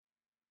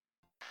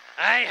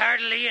I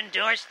heartily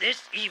endorse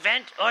this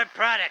event or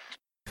product.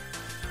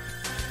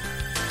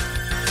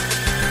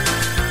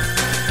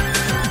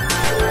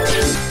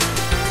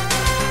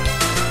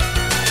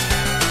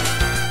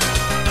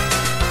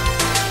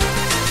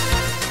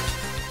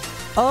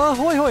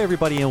 Ahoy, hoy,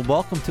 everybody, and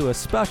welcome to a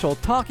special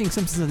Talking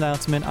Simpsons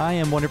announcement. I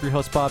am one of your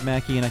hosts, Bob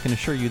Mackey, and I can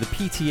assure you the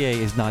PTA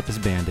is not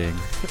disbanding.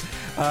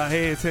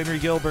 Hey, it's Henry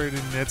Gilbert,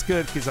 and that's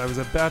good because I was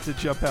about to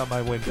jump out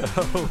my window.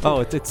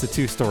 Oh, it's a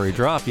two-story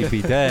drop. You'd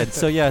be dead.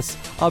 So, yes,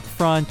 up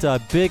front,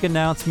 big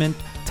announcement.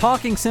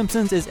 Talking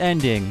Simpsons is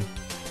ending.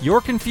 Your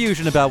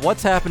confusion about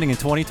what's happening in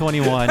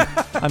 2021.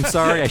 I'm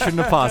sorry, I shouldn't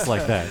have paused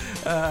like that.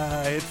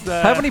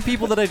 How many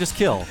people did I just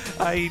kill?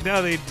 I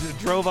know, they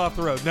drove off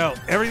the road. No,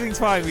 everything's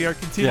fine. We are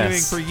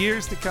continuing for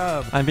years to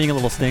come. I'm being a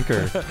little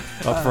stinker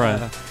up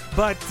front.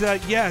 But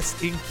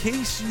yes, in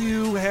case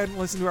you hadn't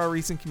listened to our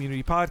recent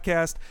community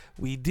podcast,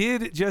 we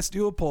did just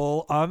do a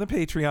poll on the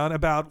Patreon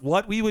about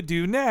what we would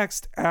do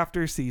next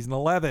after season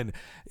 11.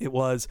 It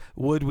was,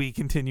 would we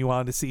continue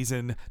on to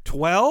season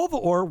 12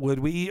 or would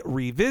we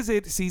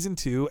revisit season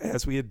 2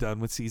 as we had done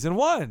with season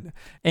 1?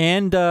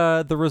 And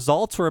the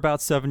results were about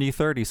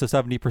 70-30. So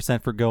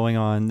 70% for going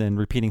on and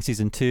repeating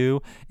season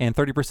 2 and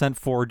 30%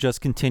 for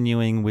just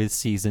continuing with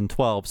season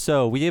 12.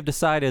 So we have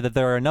decided that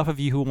there are enough of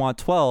you who want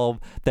 12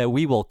 that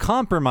we will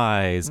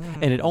compromise.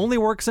 And it only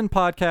works in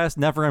podcasts,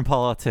 never in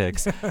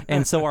politics.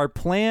 And so our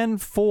plan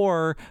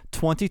for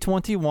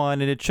 2021,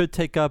 and it should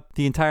take up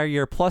the entire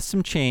year plus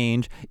some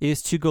change,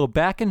 is to go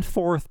back and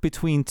forth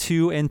between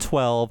 2 and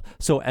 12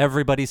 so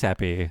everybody's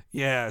happy.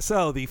 Yeah,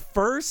 so the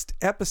first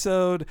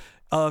episode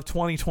of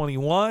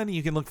 2021,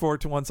 you can look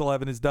forward to once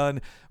 11 is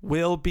done,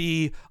 will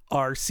be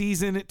our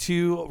season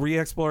 2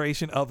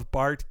 re-exploration of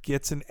Bart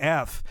Gets an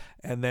F.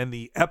 And then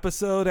the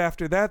episode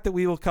after that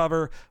we will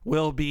cover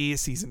will be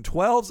season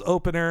 12's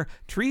opener,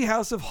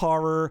 Treehouse of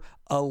Horror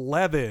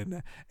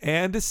 11,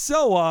 and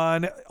so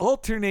on,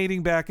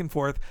 alternating back and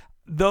forth,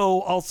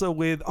 though also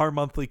with our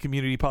monthly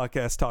community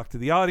podcast, Talk to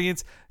the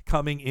Audience,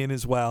 coming in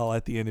as well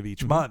at the end of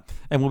each month.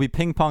 And we'll be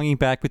ping-ponging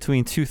back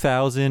between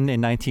 2000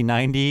 and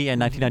 1990 and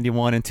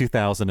 1991 and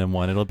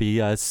 2001. It'll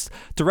be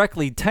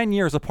directly 10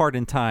 years apart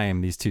in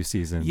time, these two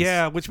seasons.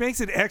 Yeah, which makes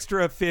it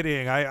extra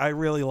fitting. I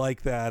really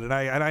like that. And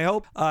I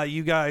hope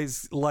you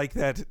guys like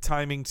that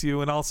timing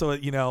too. And also,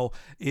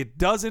 it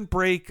doesn't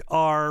break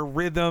our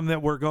rhythm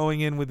that we're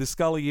going in with the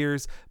Scully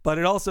years, but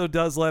it also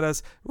does let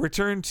us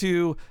return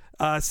to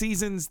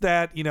seasons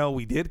that,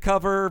 we did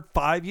cover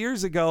 5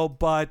 years ago,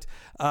 but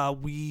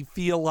we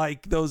feel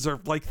like those are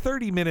like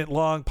 30-minute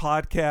long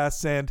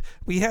podcasts, and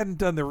we hadn't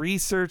done the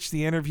research,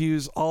 the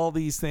interviews, all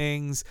these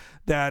things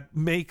that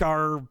make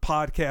our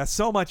podcast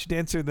so much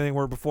denser than they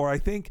were before. I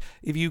think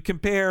if you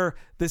compare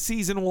the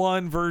season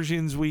 1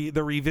 versions,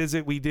 the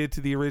revisit we did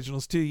to the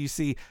originals too, you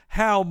see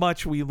how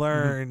much we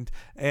learned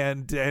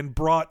and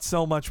brought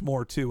so much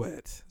more to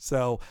it.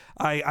 So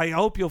I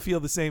hope you'll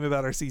feel the same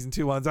about our season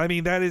 2 ones. I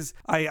mean, that is,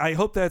 I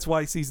hope that's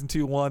why season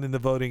 2 won in the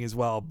voting as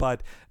well.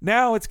 But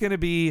now it's going to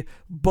be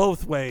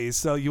both ways.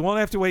 So you won't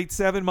have to wait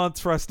 7 months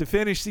for us to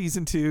finish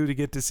season 2 to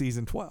get to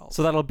season 12.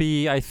 So that'll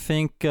be, I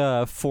think,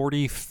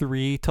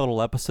 43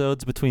 total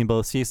episodes between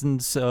both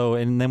seasons. So,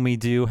 and then we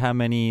do how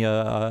many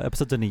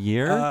episodes in a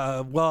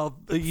year?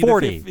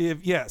 40.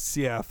 Yes,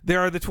 yeah. There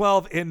are the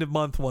 12 end of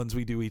month ones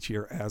we do each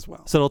year as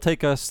well. So it'll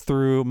take us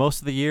through most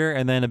of the year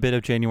and then a bit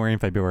of January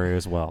and February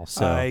as well.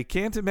 So I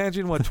can't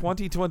imagine what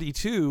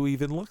 2022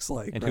 even looks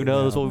like. And who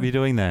knows what we'll be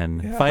doing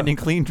then? Yeah. Finding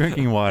clean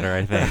drinking water,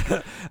 I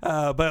think.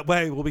 But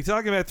wait, we'll be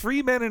talking about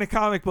 3 men in a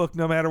comic book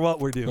no matter what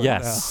we're doing.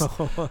 Yes.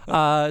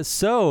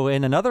 So,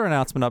 in another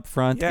announcement up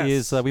front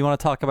is we want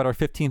to talk about our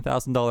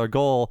 $15,000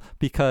 goal,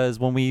 because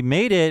when we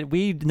made it,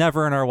 we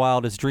never in our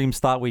wildest dreams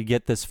thought we'd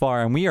get this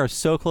far, and we are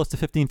so close to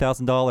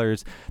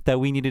 $15,000 that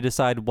we need to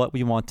decide what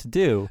we want to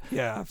do.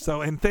 Yeah.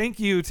 So, and thank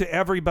you to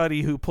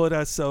everybody who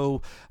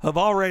have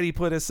already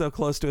put us so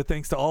close to it.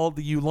 Thanks to all of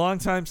you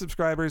longtime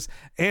subscribers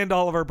and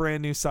all of our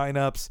brand new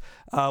signups.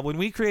 When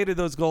we created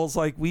those goals,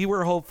 we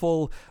were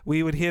hopeful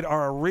we would hit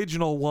our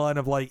original one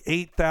of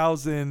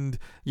 8,000.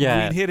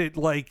 Yeah. We'd hit it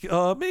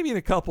maybe in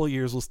a couple of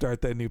years we'll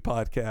start that new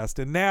podcast.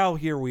 And now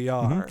here we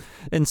are.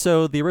 And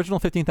so the original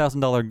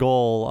 $15,000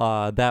 goal,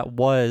 that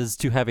was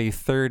to have a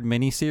third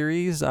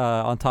miniseries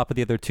on top of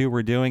the other 2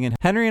 we're doing. And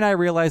Henry and I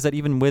realized that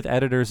even with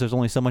editors, there's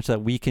only so much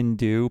that we can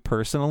do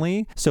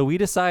personally. So we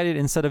decided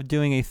instead of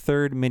doing a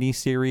third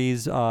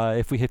miniseries,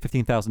 if we hit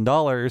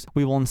 $15,000,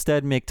 we will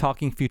instead make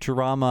Talking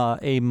Futurama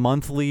a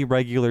monthly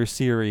regular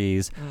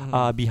series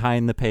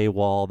behind the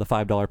paywall, the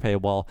 $5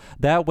 paywall.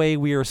 That way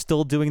we are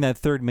still doing that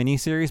third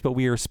miniseries, but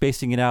we are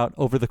spacing it out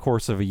over the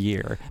course of a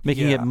year,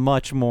 making it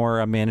much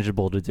more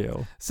manageable to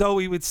do. So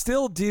we would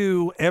still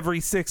do every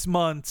 6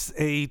 months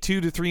a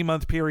 2 to 3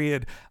 month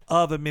period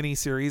of a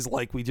miniseries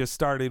like we just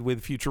started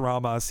with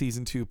Futurama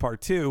Season 2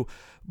 Part 2.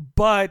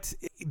 But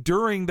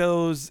during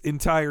those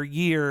entire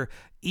year,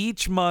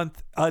 each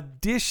month,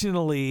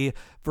 additionally,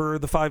 for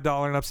the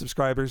 $5 and up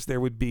subscribers, there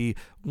would be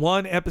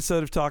one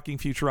episode of Talking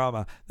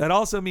Futurama. That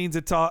also means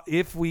that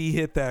if we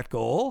hit that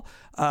goal,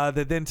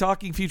 that then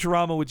Talking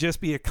Futurama would just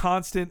be a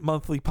constant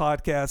monthly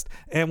podcast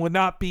and would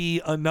not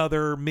be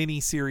another mini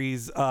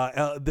series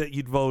that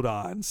you'd vote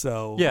on.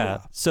 So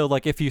So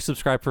like if you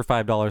subscribe for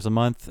 $5 a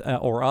month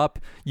or up,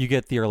 you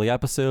get the early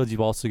episodes.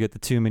 You also get the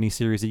 2 mini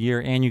series a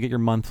year, and you get your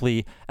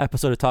monthly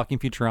episode of Talking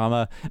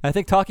Futurama. I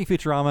think Talking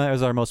Futurama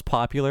is our most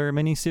popular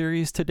mini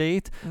series to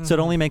date, so it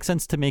only makes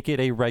sense to make it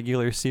a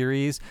regular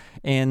series.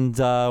 And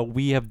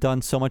we have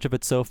done so much of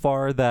it so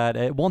far that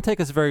it won't take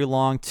us very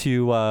long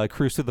to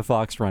cruise through the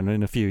Fox run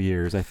in a few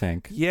years, I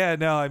think. Yeah,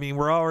 no, I mean,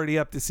 we're already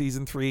up to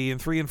season 3,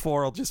 and 3 and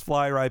 4 will just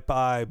fly right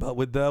by. But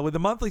with the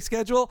monthly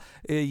schedule,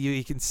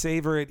 you can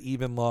savor it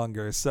even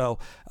longer. So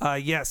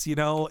yes,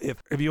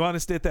 if you want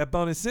to hit that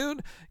bonus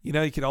soon,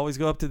 you can always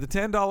go up to the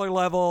 $10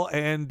 level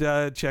and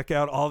check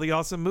out all the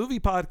awesome movie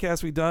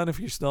podcasts we've done if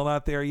you're still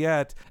not there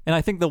yet. And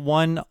I think the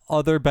one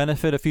other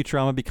benefit of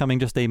Futurama becoming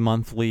just a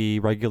monthly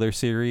regular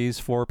series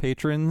for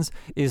patrons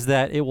is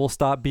that it will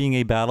stop being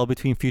a battle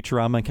between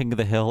Futurama and King of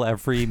the Hill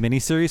every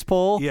miniseries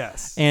poll.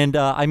 Yes. And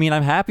I mean,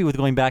 I'm happy with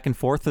going back and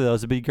forth to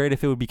those. It'd be great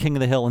if it would be King of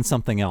the Hill and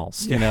something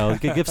else.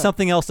 Give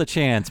something else a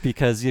chance,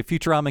 because if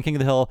Futurama and King of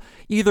the Hill,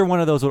 either one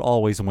of those would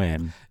always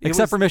win,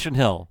 except for Mission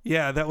Hill.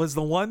 Yeah, that was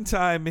the one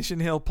time Mission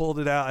Hill pulled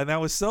it out, and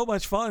that was so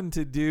much fun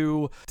to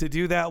do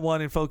that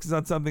one and focus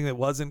on something that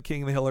wasn't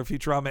King of the Hill or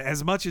Futurama,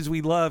 as much as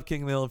we love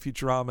King of the Hill and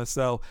Futurama.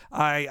 So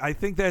I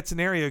think that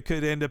scenario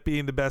could end up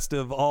being the best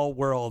of all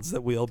worlds,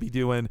 that we'll be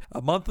doing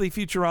a monthly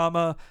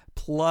Futurama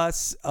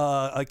plus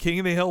a King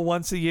of the Hill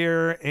once a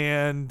year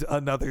and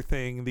another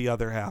thing the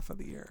other half of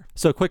the year.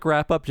 So quick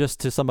wrap up, just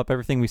to sum up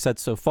everything we said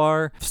so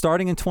far.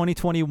 Starting in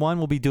 2021,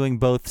 we'll be doing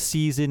both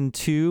season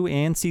 2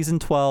 and season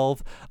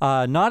 12.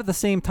 Not at the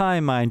same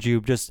time, mind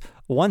you, just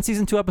one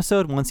season 2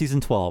 episode, one season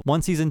 12,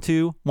 one season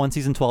 2, one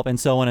season 12, and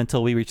so on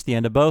until we reach the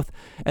end of both.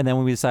 And then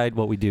when we decide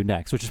what we do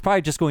next, which is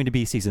probably just going to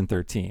be season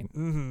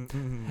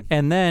 13.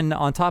 And then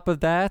on top of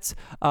that,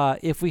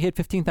 if we hit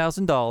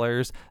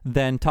 $15,000,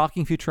 then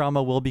Talking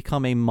Futurama will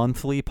become a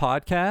monthly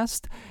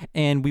podcast,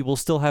 and we will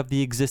still have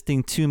the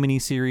existing 2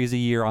 miniseries a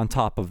year on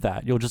top of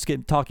that. You'll just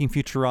get Talking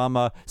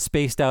Futurama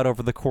spaced out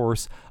over the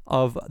course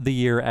of the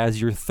year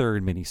as your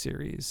 3rd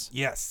miniseries.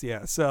 Yes,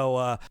 yeah.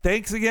 So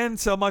thanks again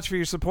so much for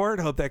your support.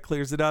 Hope that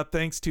clears it up.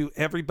 Thanks to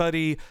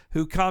everybody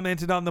who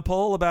commented on the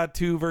poll about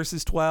 2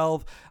 versus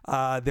 12.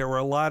 There were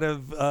a lot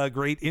of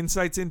great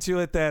insights into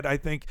it that I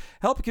think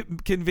helped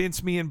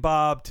convince me and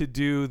Bob to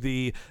do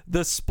the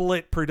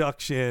split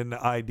production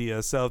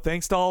idea. So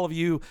thanks to all of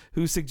you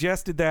who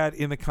suggested that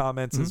in the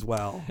comments as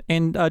well.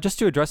 And just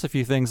to address a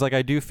few things, like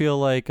I do feel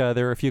like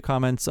there are a few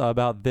comments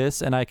about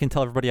this, and I can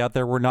tell everybody out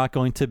there we're not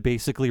going to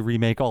basically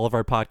remake all of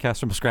our podcasts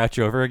from scratch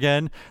over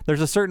again.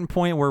 There's a certain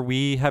point where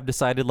we have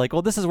decided, like,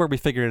 well, this is where we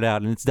figured it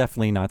out, and it's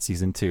definitely not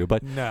season 2.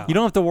 But no, you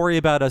don't have to worry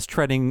about us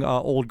treading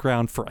old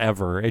ground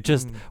forever. It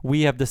just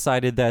we have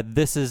decided that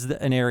this is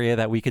an area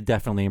that we could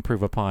definitely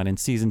improve upon, and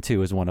season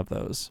 2 is one of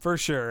those. For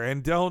sure.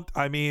 And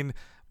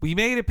we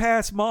made it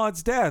past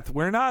Maud's death.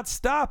 We're not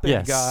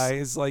stopping,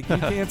 guys. Like, you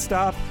can't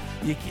stop.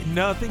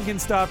 Nothing can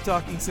stop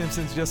Talking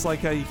Simpsons, just like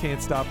how you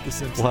can't stop the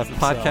Simpsons. We'll have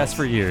podcasts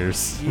for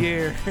years.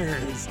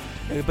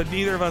 But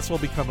neither of us will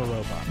become a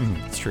robot.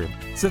 It's true.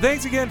 So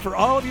thanks again for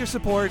all of your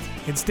support,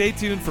 and stay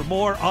tuned for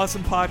more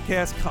awesome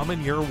podcasts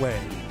coming your way.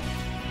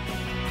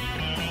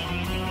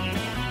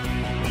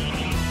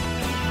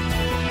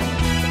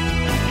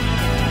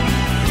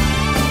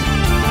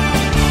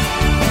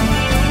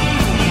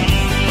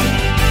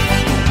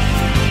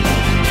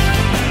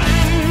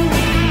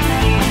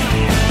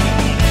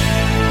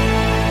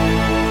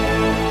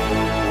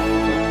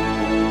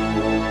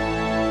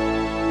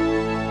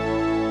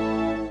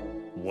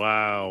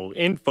 Wow,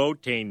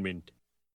 infotainment.